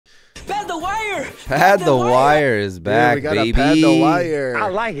the wire. Pad the wire is back, we gotta baby. pad the wire. I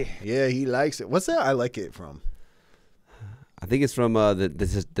like it. Yeah, he likes it. What's that? I like it from. I think it's from the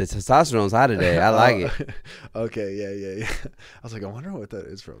testosterone's high today. I like it. Okay, yeah. I was like, I wonder what that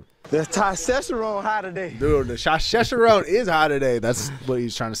is from. The testosterone high today. Dude, the testosterone is high today. That's what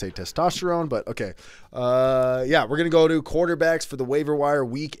he's trying to say, testosterone. But okay, yeah, we're gonna go to quarterbacks for the waiver wire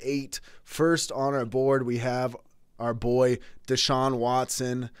week 8. First on our board, we have our boy Deshaun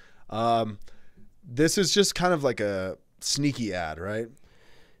Watson. This is just kind of like a sneaky ad, right?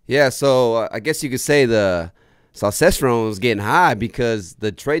 Yeah, so I guess you could say the testosterone is getting high because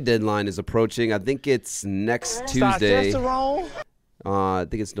the trade deadline is approaching. I think it's next Tuesday. Testosterone? I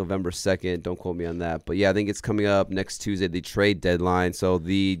think it's November 2nd. Don't quote me on that. But, yeah, I think it's coming up next Tuesday, the trade deadline. So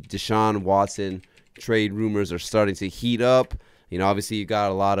the Deshaun Watson trade rumors are starting to heat up. You know, obviously you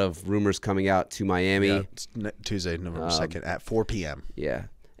got a lot of rumors coming out to Miami. Yeah, it's Tuesday, November 2nd at 4 p.m. Yeah.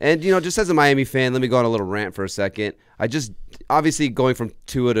 And, you know, just as a Miami fan, let me go on a little rant for a second. Obviously going from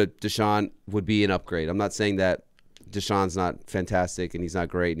Tua to Deshaun would be an upgrade. I'm not saying that Deshaun's not fantastic and he's not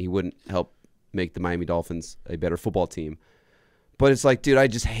great and he wouldn't help make the Miami Dolphins a better football team. But it's like, dude, I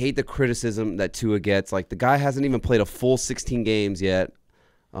just hate the criticism that Tua gets. Like, the guy hasn't even played a full 16 games yet.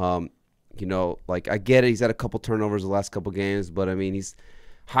 You know, like, I get it. He's had a couple turnovers the last couple games, but, I mean, he's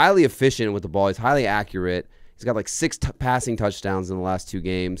highly efficient with the ball. He's highly accurate. He's got like 6 passing touchdowns in the last 2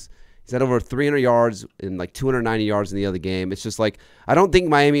 games. He's had over 300 yards and like 290 yards in the other game. It's just like, I don't think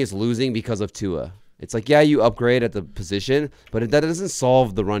Miami is losing because of Tua. It's like, yeah, you upgrade at the position, but that doesn't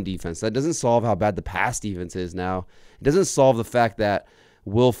solve the run defense. That doesn't solve how bad the pass defense is now. It doesn't solve the fact that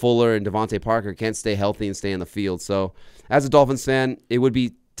Will Fuller and Devontae Parker can't stay healthy and stay on the field. So as a Dolphins fan, it would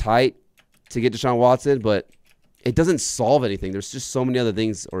be tight to get Deshaun Watson, but it doesn't solve anything. There's just so many other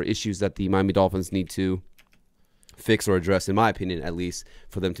things or issues that the Miami Dolphins need to fix or address, in my opinion, at least,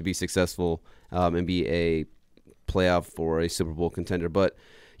 for them to be successful and be a playoff or a Super Bowl contender. But,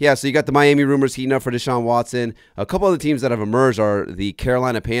 yeah, so you got the Miami rumors heating up for Deshaun Watson. A couple of the teams that have emerged are the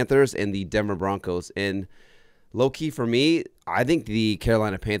Carolina Panthers and the Denver Broncos. And low-key for me, I think the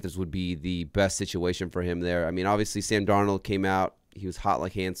Carolina Panthers would be the best situation for him there. I mean, obviously Sam Darnold came out. He was hot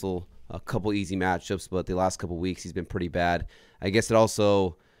like Hansel. A couple easy matchups, but the last couple weeks he's been pretty bad. I guess it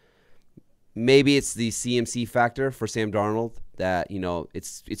also – maybe it's the CMC factor for Sam Darnold that, you know,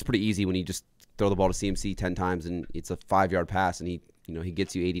 it's pretty easy when you just throw the ball to CMC 10 times and it's a 5-yard pass and he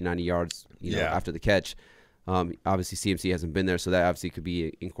gets you 80, 90 yards, after the catch. Obviously CMC hasn't been there, so that obviously could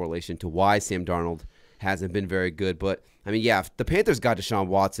be in correlation to why Sam Darnold hasn't been very good. But, I mean, yeah, if the Panthers got Deshaun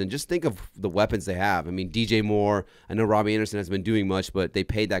Watson, just think of the weapons they have. I mean, DJ Moore, I know Robbie Anderson hasn't been doing much, but they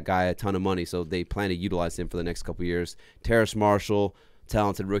paid that guy a ton of money, so they plan to utilize him for the next couple years. Terrace Marshall,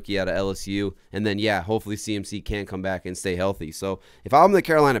 talented rookie out of LSU. And then, yeah, hopefully CMC can come back and stay healthy. So if I'm the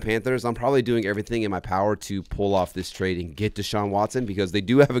Carolina Panthers, I'm probably doing everything in my power to pull off this trade and get Deshaun Watson because they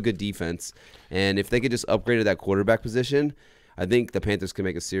do have a good defense. And if they could just upgrade at that quarterback position, I think the Panthers can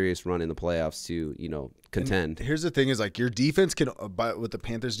make a serious run in the playoffs to, contend. And here's the thing is, like, your defense can, with the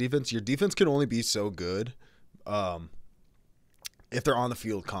Panthers defense, your defense can only be so good if they're on the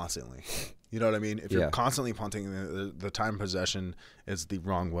field constantly. You know what I mean? If you're constantly punting, the time possession is the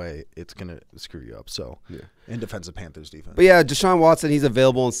wrong way, it's going to screw you up. So, in defensive Panthers defense. But, yeah, Deshaun Watson, he's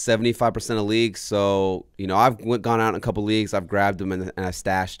available in 75% of leagues. So, I've gone out in a couple leagues. I've grabbed him and I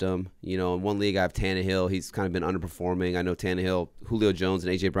stashed him. In one league, I have Tannehill. He's kind of been underperforming. I know Tannehill, Julio Jones,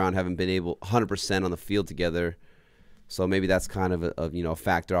 and A.J. Brown haven't been able 100% on the field together. So, maybe that's kind of a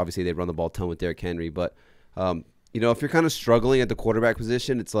factor. Obviously, they run the ball a ton with Derrick Henry. But, if you're kind of struggling at the quarterback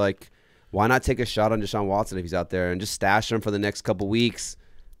position, it's like, why not take a shot on Deshaun Watson if he's out there and just stash him for the next couple weeks?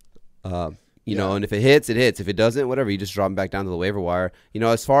 And if it hits, it hits. If it doesn't, whatever, you just drop him back down to the waiver wire.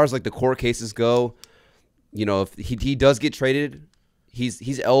 As far as like the court cases go, if he does get traded,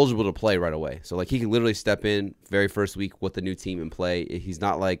 he's eligible to play right away. So like he can literally step in very first week with the new team and play. He's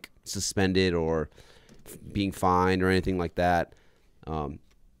not like suspended or being fined or anything like that.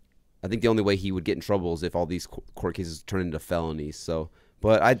 I think the only way he would get in trouble is if all these court cases turn into felonies. So,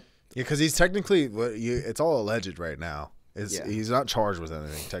 but yeah, because he's technically, it's all alleged right now. He's not charged with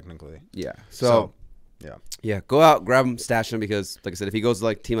anything, technically. Yeah. So yeah, go out, grab him, stash him, because, like I said, if he goes to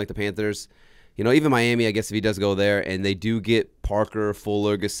like a team like the Panthers, even Miami, I guess if he does go there, and they do get Parker,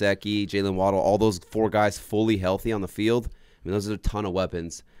 Fuller, Gesicki, Jalen Waddle, all those 4 guys fully healthy on the field, I mean, those are a ton of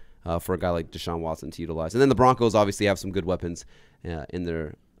weapons for a guy like Deshaun Watson to utilize. And then the Broncos obviously have some good weapons in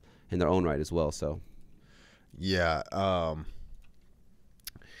their own right as well. So, yeah.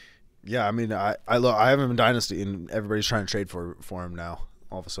 Yeah, I mean, I have him in Dynasty, and everybody's trying to trade for him now,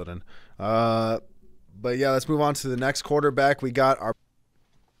 all of a sudden. But, yeah, let's move on to the next quarterback. We got our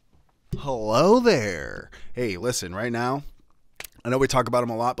Hello there. Hey, listen, right now, I know we talk about them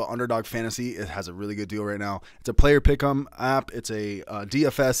a lot, but Underdog Fantasy, it has a really good deal right now. It's a player pick'em app. It's a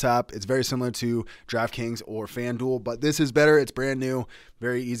DFS app. It's very similar to DraftKings or FanDuel, but this is better. It's brand new,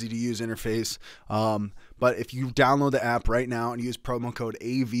 very easy to use interface. But if you download the app right now and use promo code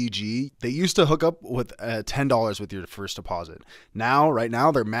AVG, they used to hook up with $10 with your first deposit. Right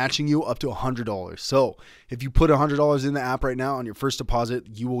now, they're matching you up to $100. So if you put $100 in the app right now on your first deposit,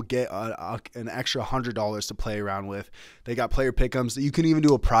 you will get an extra $100 to play around with. They got player pick'ems. You can even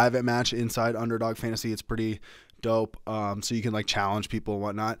do a private match inside Underdog Fantasy. It's pretty dope. So you can like challenge people and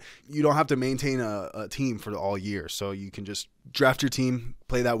whatnot. You don't have to maintain a team for all year. So you can just draft your team,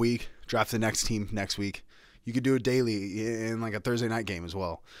 play that week, draft the next team next week. You could do it daily in like a Thursday night game as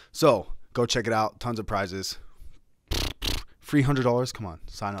well. So go check it out. Tons of prizes. Free $100. Come on,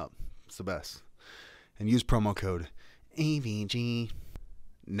 sign up. It's the best. And use promo code AVG.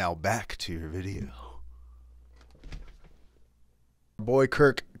 Now back to your video. Boy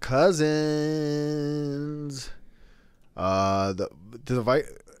Kirk Cousins. Kirk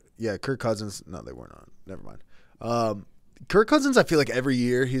Cousins. No, they weren't on. Never mind. Kirk Cousins, I feel like every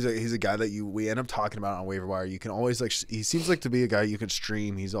year he's a guy that we end up talking about on waiver wire. You can always he seems like to be a guy you can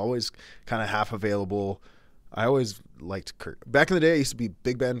stream. He's always kind of half available. I always liked Kirk. Back in the day, I used to be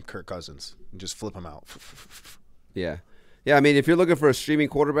Big Ben, Kirk Cousins, and just flip him out. Yeah. I mean, if you're looking for a streaming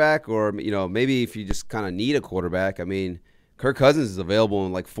quarterback, or maybe if you just kind of need a quarterback, I mean, Kirk Cousins is available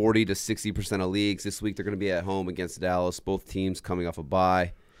in like 40 to 60% of leagues. This week they're going to be at home against Dallas. Both teams coming off a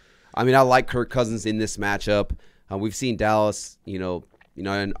bye. I mean, I like Kirk Cousins in this matchup. We've seen Dallas, I know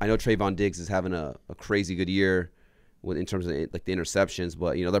Trayvon Diggs is having a crazy good year in terms of like the interceptions,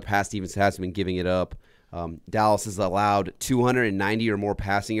 but their pass defense has been giving it up. Dallas has allowed 290 or more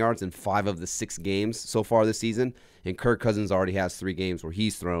passing yards in 5 of the 6 games so far this season, and Kirk Cousins already has 3 games where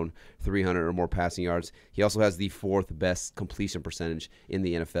he's thrown 300 or more passing yards. He also has the 4th best completion percentage in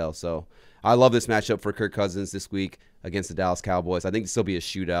the NFL. So I love this matchup for Kirk Cousins this week against the Dallas Cowboys. I think this will be a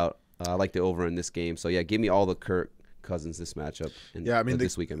shootout. I like the over in this game. So, yeah, give me all the Kirk Cousins this matchup.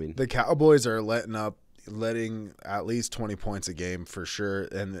 This week. The Cowboys are letting at least 20 points a game for sure.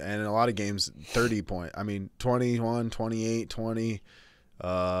 And in a lot of games, 30 points. I mean, 21, 28, 20,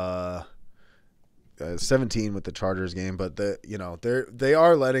 17 with the Chargers game. But, they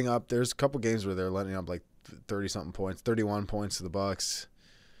are letting up. There's a couple games where they're letting up like 30-something points, 31 points to the Bucs.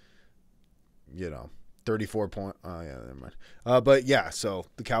 34 point. Oh yeah, never mind. But yeah, so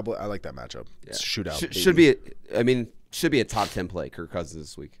the Cowboy. I like that matchup. Yeah. It's shootout. Should be a top 10 play. Kirk Cousins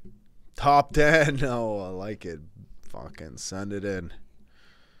this week. Top 10. No, I like it. Fucking send it in.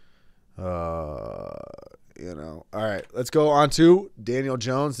 All right, let's go on to Daniel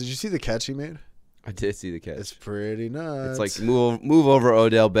Jones. Did you see the catch he made? I did see the catch. It's pretty nuts. It's like move over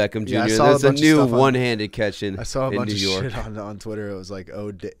Odell Beckham Jr. That's a new one-handed catch in New York. I saw a bunch of shit on Twitter. It was like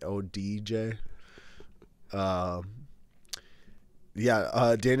ODJ.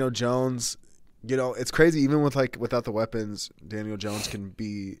 Daniel Jones, it's crazy. Even without the weapons, Daniel Jones can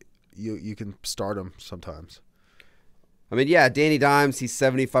be, you can start him sometimes. I mean, yeah, Danny Dimes, he's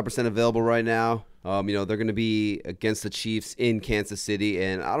 75% available right now. They're going to be against the Chiefs in Kansas City,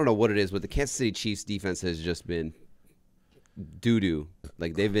 and I don't know what it is, but the Kansas City Chiefs defense has just been doo-doo.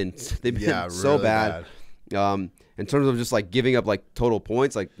 Like they've been so really bad. In terms of just like giving up like total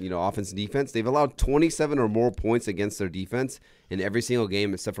points, like offense and defense, they've allowed 27 or more points against their defense in every single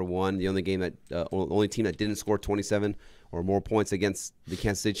game except for one. The only team that didn't score 27 or more points against the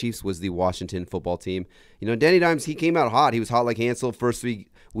Kansas City Chiefs was the Washington football team. Danny Dimes, he came out hot. He was hot like Hansel. First 3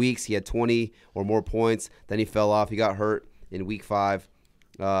 weeks, he had 20 or more points. Then he fell off. He got hurt in week 5.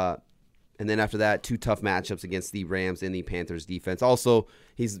 And then after that, 2 tough matchups against the Rams and the Panthers defense. Also,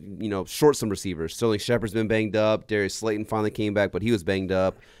 he's, short some receivers. Sterling Shepard's been banged up. Darius Slayton finally came back, but he was banged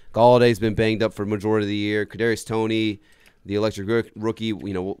up. Galladay's been banged up for the majority of the year. Kadarius Toney, the electric rookie,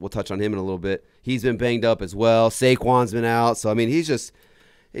 we'll touch on him in a little bit. He's been banged up as well. Saquon's been out. So, I mean, he's just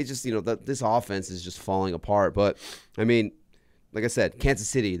this offense is just falling apart. But, I mean, like I said, Kansas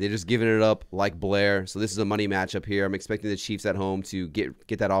City, they're just giving it up like Blair. So this is a money matchup here. I'm expecting the Chiefs at home to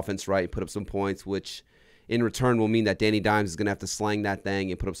get that offense right, put up some points, which in return will mean that Danny Dimes is going to have to slang that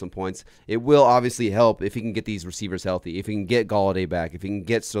thing and put up some points. It will obviously help if he can get these receivers healthy, if he can get Galladay back, if he can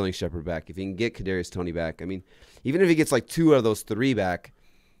get Sterling Shepard back, if he can get Kadarius Toney back. I mean, even if he gets like 2 out of those 3 back,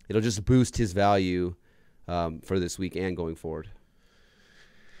 it'll just boost his value for this week and going forward.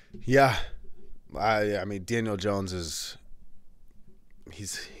 Yeah. I mean, Daniel Jones is –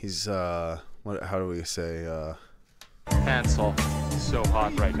 He's how do we say Hansel, so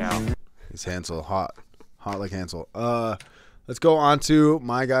hot right now. He's Hansel, hot like Hansel. Let's go on to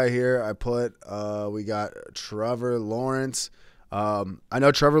my guy here. We got Trevor Lawrence. I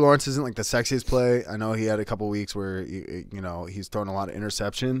know Trevor Lawrence isn't like the sexiest play. I know he had a couple weeks where he's thrown a lot of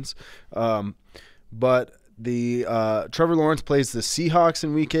interceptions. But the Trevor Lawrence plays the Seahawks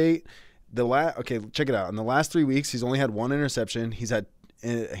in Week 8. Check it out. In the last 3 weeks, he's only had one interception. He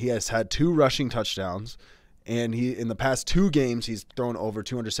has had 2 rushing touchdowns. And in the past 2 games, he's thrown over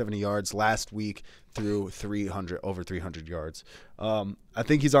 270 yards. Last week, threw over 300 yards. I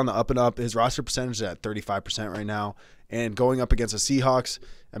think he's on the up and up. His roster percentage is at 35% right now. And going up against the Seahawks,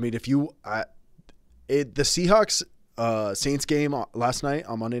 I mean, the Seahawks Saints game last night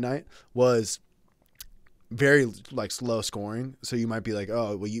on Monday night was very low scoring, so you might be like,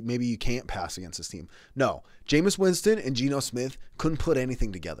 oh, well, maybe you can't pass against this team. No, Jameis Winston and Geno Smith couldn't put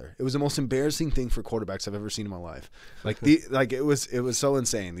anything together. It was the most embarrassing thing for quarterbacks I've ever seen in my life. It was so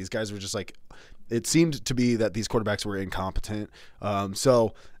insane. These guys were just it seemed to be that these quarterbacks were incompetent.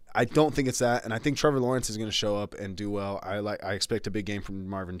 So I don't think it's that, and I think Trevor Lawrence is going to show up and do well. I expect a big game from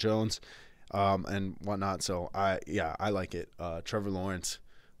Marvin Jones, and whatnot. So I like it. Trevor Lawrence.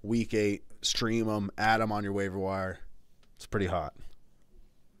 Week 8, stream them, add them on your waiver wire. It's pretty hot.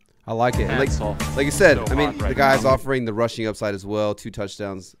 I like it. Like you said, I mean, the guy's offering the rushing upside as well. 2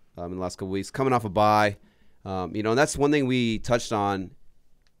 touchdowns in the last couple weeks. Coming off a bye. And that's one thing we touched on,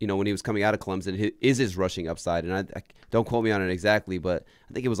 when he was coming out of Clemson, is his rushing upside. And I don't quote me on it exactly, but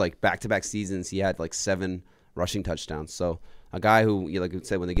I think it was back-to-back seasons. He had 7 rushing touchdowns. So a guy who, like you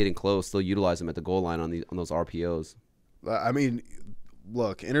said, when they're getting close, they'll utilize him at the goal line on those RPOs. I mean,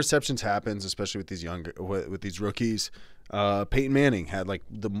 look, interceptions happens, especially with these rookies. Peyton Manning had a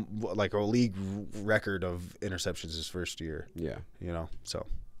league record of interceptions his first year. Yeah, So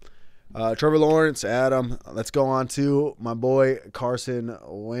Trevor Lawrence, Adam. Let's go on to my boy Carson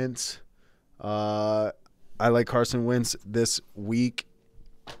Wentz. I like Carson Wentz this week.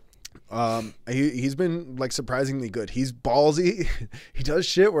 He's been surprisingly good. He's ballsy. He does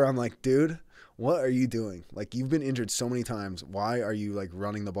shit where I'm like, dude, what are you doing? You've been injured so many times. Why are you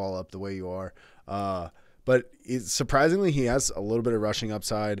running the ball up the way you are? But surprisingly, he has a little bit of rushing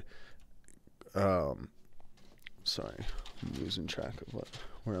upside. Sorry, I'm losing track of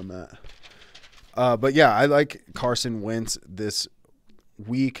where I'm at. But yeah, I like Carson Wentz this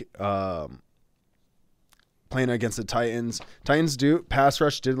week. Playing against the Titans. Pass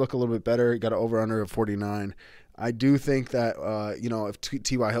rush did look a little bit better. He got an over-under of 49. I do think that, if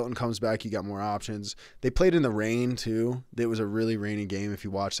T.Y. Hilton comes back, you got more options. They played in the rain, too. It was a really rainy game if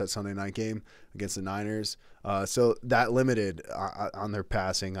you watched that Sunday night game against the Niners. So that limited on their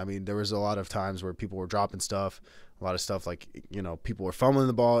passing. I mean, there was a lot of times where people were dropping stuff, a lot of stuff people were fumbling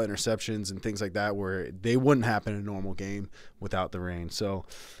the ball, interceptions, and things like that where they wouldn't happen in a normal game without the rain. So,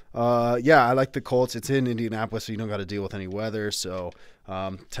 I like the Colts. It's in Indianapolis, so you don't got to deal with any weather. So,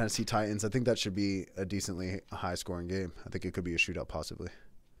 Tennessee Titans, I think that should be a decently high-scoring game. I think it could be a shootout possibly.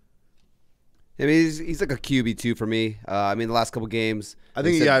 I mean, he's like a QB2 for me. The last couple games. I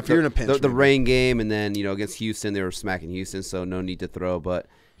think, if you're in a pinch. The rain game, and then, against Houston, they were smacking Houston, so no need to throw. But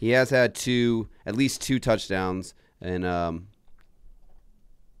he has had at least 2 touchdowns in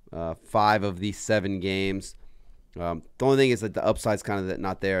 5 of these 7 games. The only thing is that the upside's kind of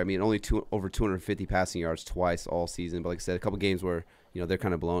not there. I mean, only over 250 passing yards twice all season. But like I said, a couple games where they're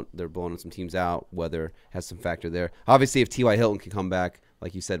kind of blowing some teams out. Weather has some factor there. Obviously, if T.Y. Hilton can come back,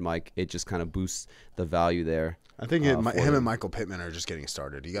 like you said, Mike, it just kind of boosts the value there. I think him and Michael Pittman are just getting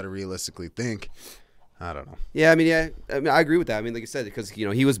started. You got to realistically think. I don't know. Yeah, I agree with that. I mean, like you said, because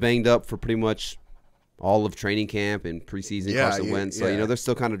he was banged up for pretty much all of training camp and preseason. Carson Wentz. So they're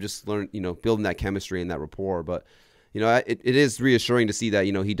still kind of just building that chemistry and that rapport. But it is reassuring to see that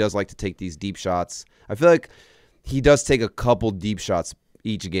he does like to take these deep shots. I feel like he does take a couple deep shots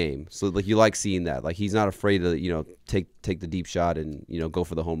each game. So you like seeing that. He's not afraid to take the deep shot and go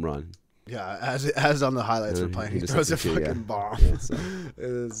for the home run. Yeah, as on the highlights we're playing, he throws a fucking bomb. Yeah, so.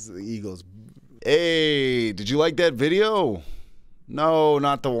 It's the Eagles. Hey, did you like that video? No,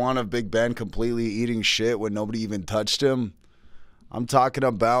 not the one of Big Ben completely eating shit when nobody even touched him. I'm talking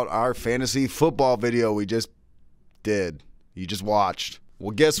about our fantasy football video we just did. You just watched.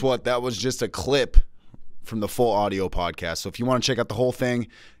 Well, guess what? That was just a clip from the full audio podcast. So if you want to check out the whole thing,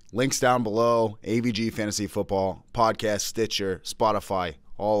 links down below. AVG Fantasy Football Podcast, Stitcher, Spotify,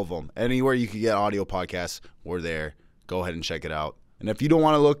 all of them. Anywhere you can get audio podcasts, we're there. Go ahead and check it out. And if you don't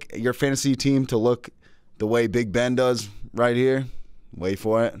want to look at your fantasy team to look the way Big Ben does right here, wait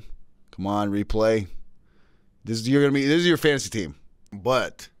for it. Come on, replay. This is your fantasy team.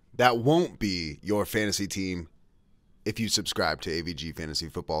 But that won't be your fantasy team if you subscribe to AVG Fantasy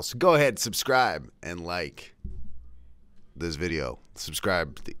Football. So go ahead, subscribe and like. this video,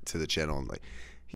 subscribe to the channel, and like